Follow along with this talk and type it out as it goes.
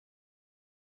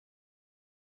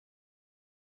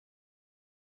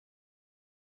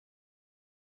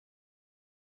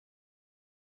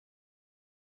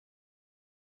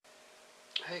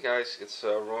Hey guys, it's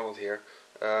Ronald here.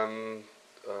 A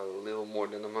little more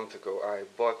than a month ago I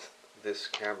bought this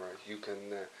camera. You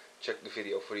can check the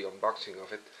video for the unboxing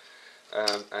of it.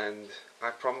 And I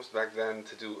promised back then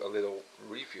to do a little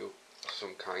review of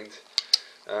some kind.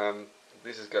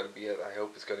 This is gonna be it. I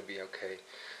hope it's gonna be okay.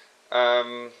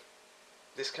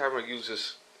 This camera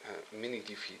uses mini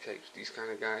DV tapes, these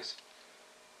kind of guys,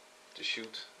 to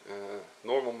shoot.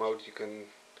 Normal mode you can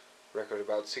record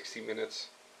about 60 minutes.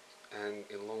 And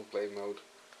in long play mode,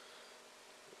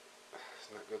 it's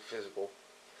not good visible.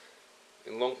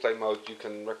 In long play mode you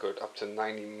can record up to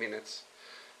 90 minutes.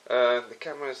 The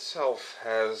camera itself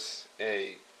has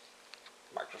a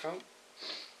microphone,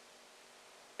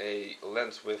 a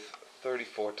lens with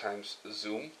 34 times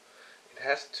zoom. It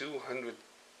has 200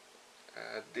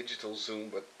 digital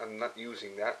zoom, but I'm not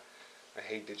using that. I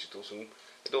hate digital zoom.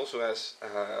 It also has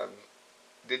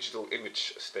digital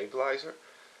image stabilizer,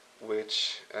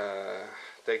 which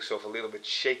takes off a little bit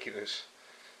shakiness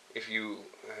if you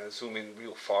zoom in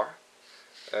real far.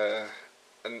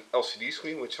 An LCD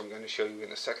screen, which I'm going to show you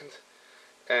in a second,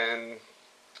 and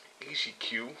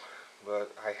ECQ,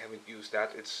 but I haven't used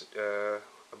that. It's a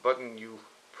button you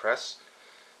press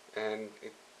and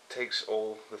it takes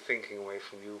all the thinking away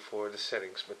from you for the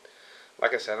settings, but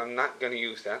like I said, I'm not going to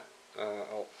use that.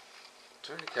 I'll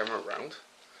turn the camera around.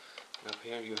 Up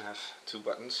here you have two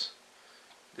buttons.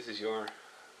 This is your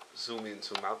zoom in,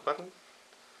 zoom out button,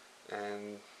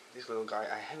 and this little guy,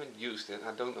 I haven't used it,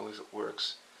 I don't know if it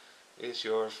works, is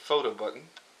your photo button.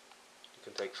 You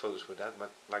can take photos with that,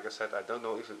 but like I said, I don't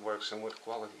know if it works and what the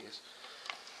quality is.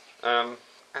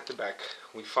 At the back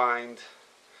we find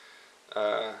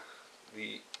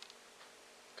the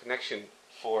connection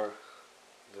for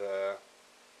the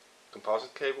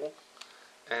composite cable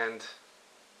and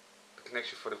the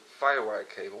connection for the firewire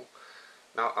cable.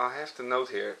 Now I have to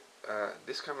note here,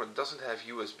 this camera doesn't have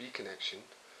USB connection,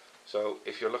 so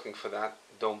if you're looking for that,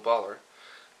 don't bother.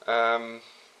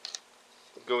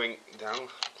 Going down,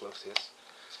 close this,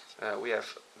 we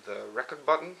have the record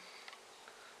button,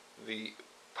 the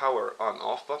power on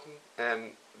off button,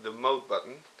 and the mode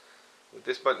button. With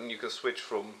this button you can switch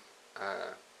from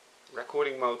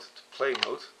recording mode to play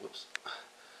mode. Whoops.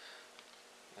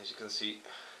 As you can see,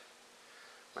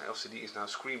 my LCD is now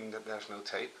screaming that there's no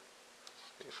tape.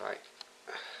 If I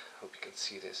hope you can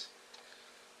see this.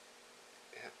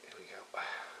 Yeah, here we go.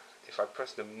 If I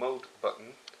press the mode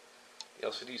button, the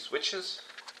LCD switches,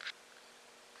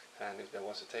 and if there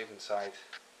was a tape inside,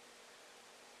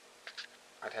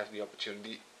 I'd have the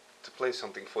opportunity to play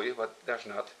something for you, but there's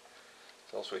not,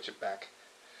 so I'll switch it back.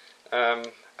 At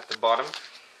the bottom,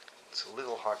 it's a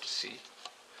little hard to see.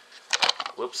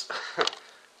 Whoops.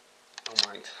 Don't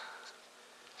mind.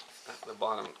 At the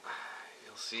bottom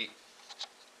you'll see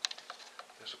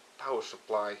there's a power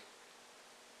supply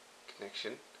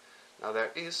connection. Now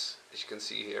there is, as you can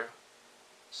see here,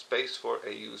 space for a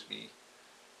USB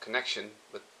connection,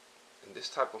 but in this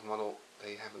type of model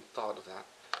they haven't thought of that.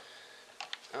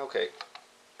 Okay,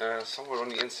 somewhere on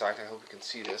the inside, I hope you can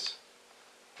see this.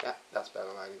 Yeah, that's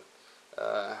better lighting.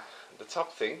 The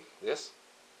top thing, this,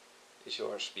 is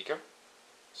your speaker.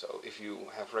 So if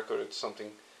you have recorded something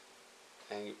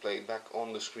and you play it back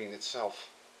on the screen itself,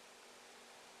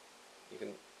 you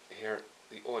can hear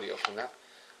the audio from that.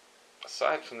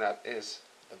 Aside from that is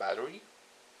the battery,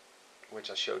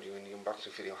 which I showed you in the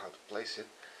unboxing video how to place it.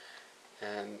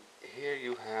 And here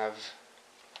you have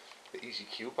the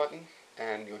ECQ button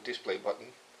and your display button.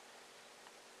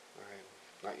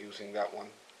 I'm not using that one.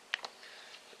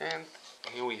 And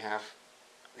here we have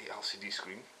the LCD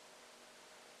screen.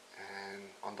 And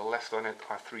on the left on it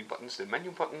are three buttons: the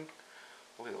menu button,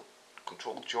 a little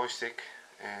control joystick,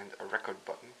 and a record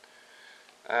button.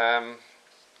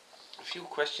 A few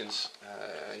questions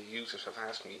users have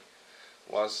asked me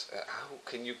was how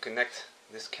can you connect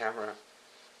this camera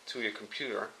to your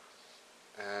computer?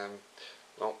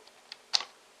 Well,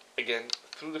 again,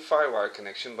 through the firewire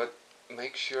connection, but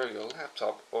make sure your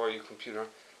laptop or your computer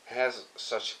has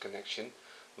such a connection.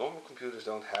 Normal computers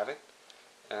don't have it,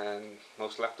 and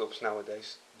most laptops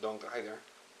nowadays don't either.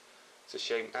 It's a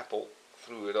shame Apple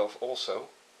threw it off also.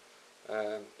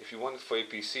 If you want it for your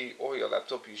PC or your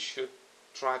laptop, you should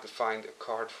try to find a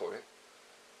card for it.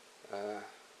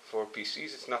 For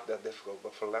PCs it's not that difficult,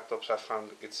 but for laptops I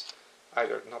found it's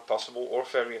either not possible or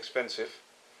very expensive.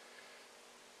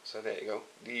 So there you go.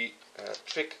 The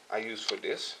trick I use for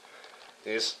this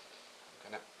is,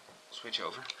 I'm gonna switch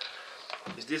over,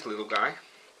 is this little guy.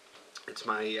 It's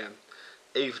my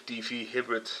AV-DV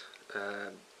hybrid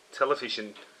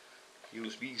television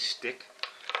USB stick,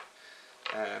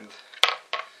 and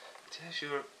it has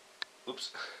your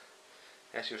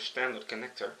has your standard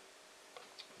connector,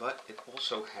 but it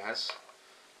also has,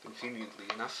 conveniently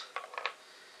enough,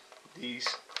 these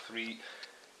 3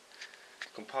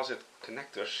 composite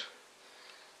connectors.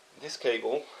 This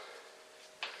cable,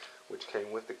 which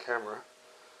came with the camera,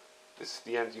 this is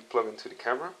the end you plug into the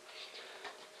camera,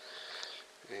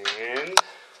 and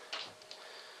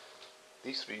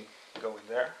these 3 go in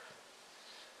there.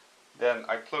 Then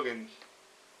I plug in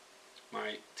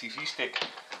my TV stick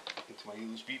into my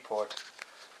USB port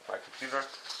of my computer,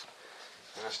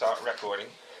 and I start recording.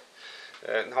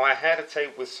 Now I had a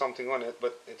tape with something on it,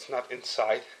 but it's not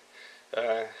inside.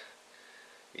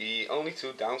 The only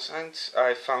 2 downsides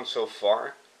I found so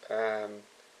far: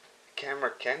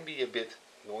 camera can be a bit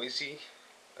noisy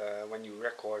when you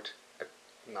record at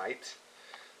night.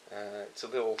 It's a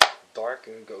little dark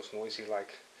and it goes noisy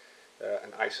like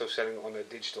an ISO setting on a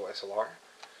digital SLR.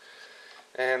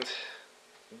 And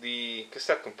the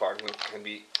cassette compartment can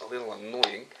be a little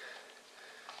annoying.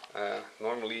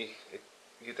 Normally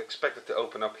you'd expect it to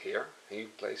open up here and you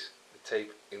place the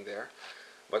tape in there,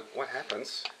 but what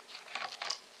happens,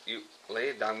 you lay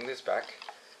it down in this back.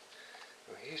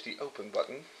 Now here's the open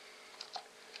button.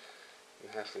 You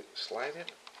have to slide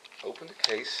it, open the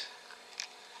case,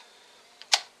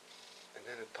 and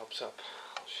then it pops up.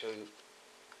 I'll show you in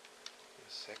a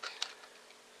sec.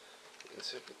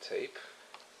 Insert the tape,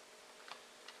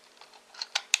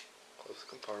 close the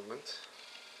compartment,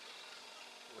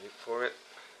 wait for it.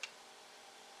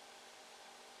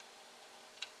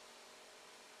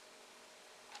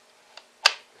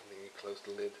 And then you close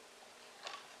the lid.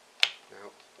 Now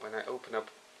when I open up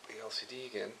the LCD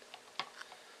again,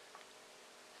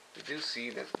 you do see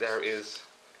that there is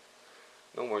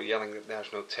no more yelling that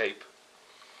there's no tape.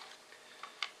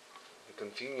 The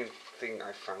convenient thing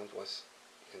I found was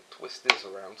you can twist this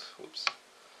around. Whoops.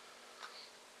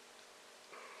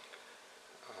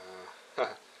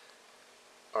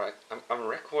 Alright, I'm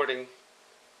recording.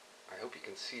 I hope you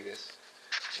can see this.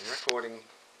 I'm recording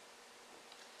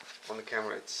on the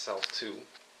camera itself too,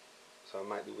 so I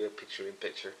might do a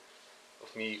picture-in-picture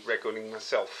of me recording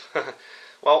myself.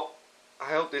 Well,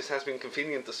 I hope this has been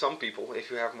convenient to some people. If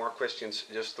you have more questions,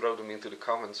 just throw them into the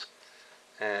comments.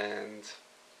 And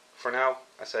for now,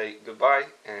 I say goodbye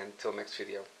and till next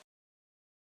video.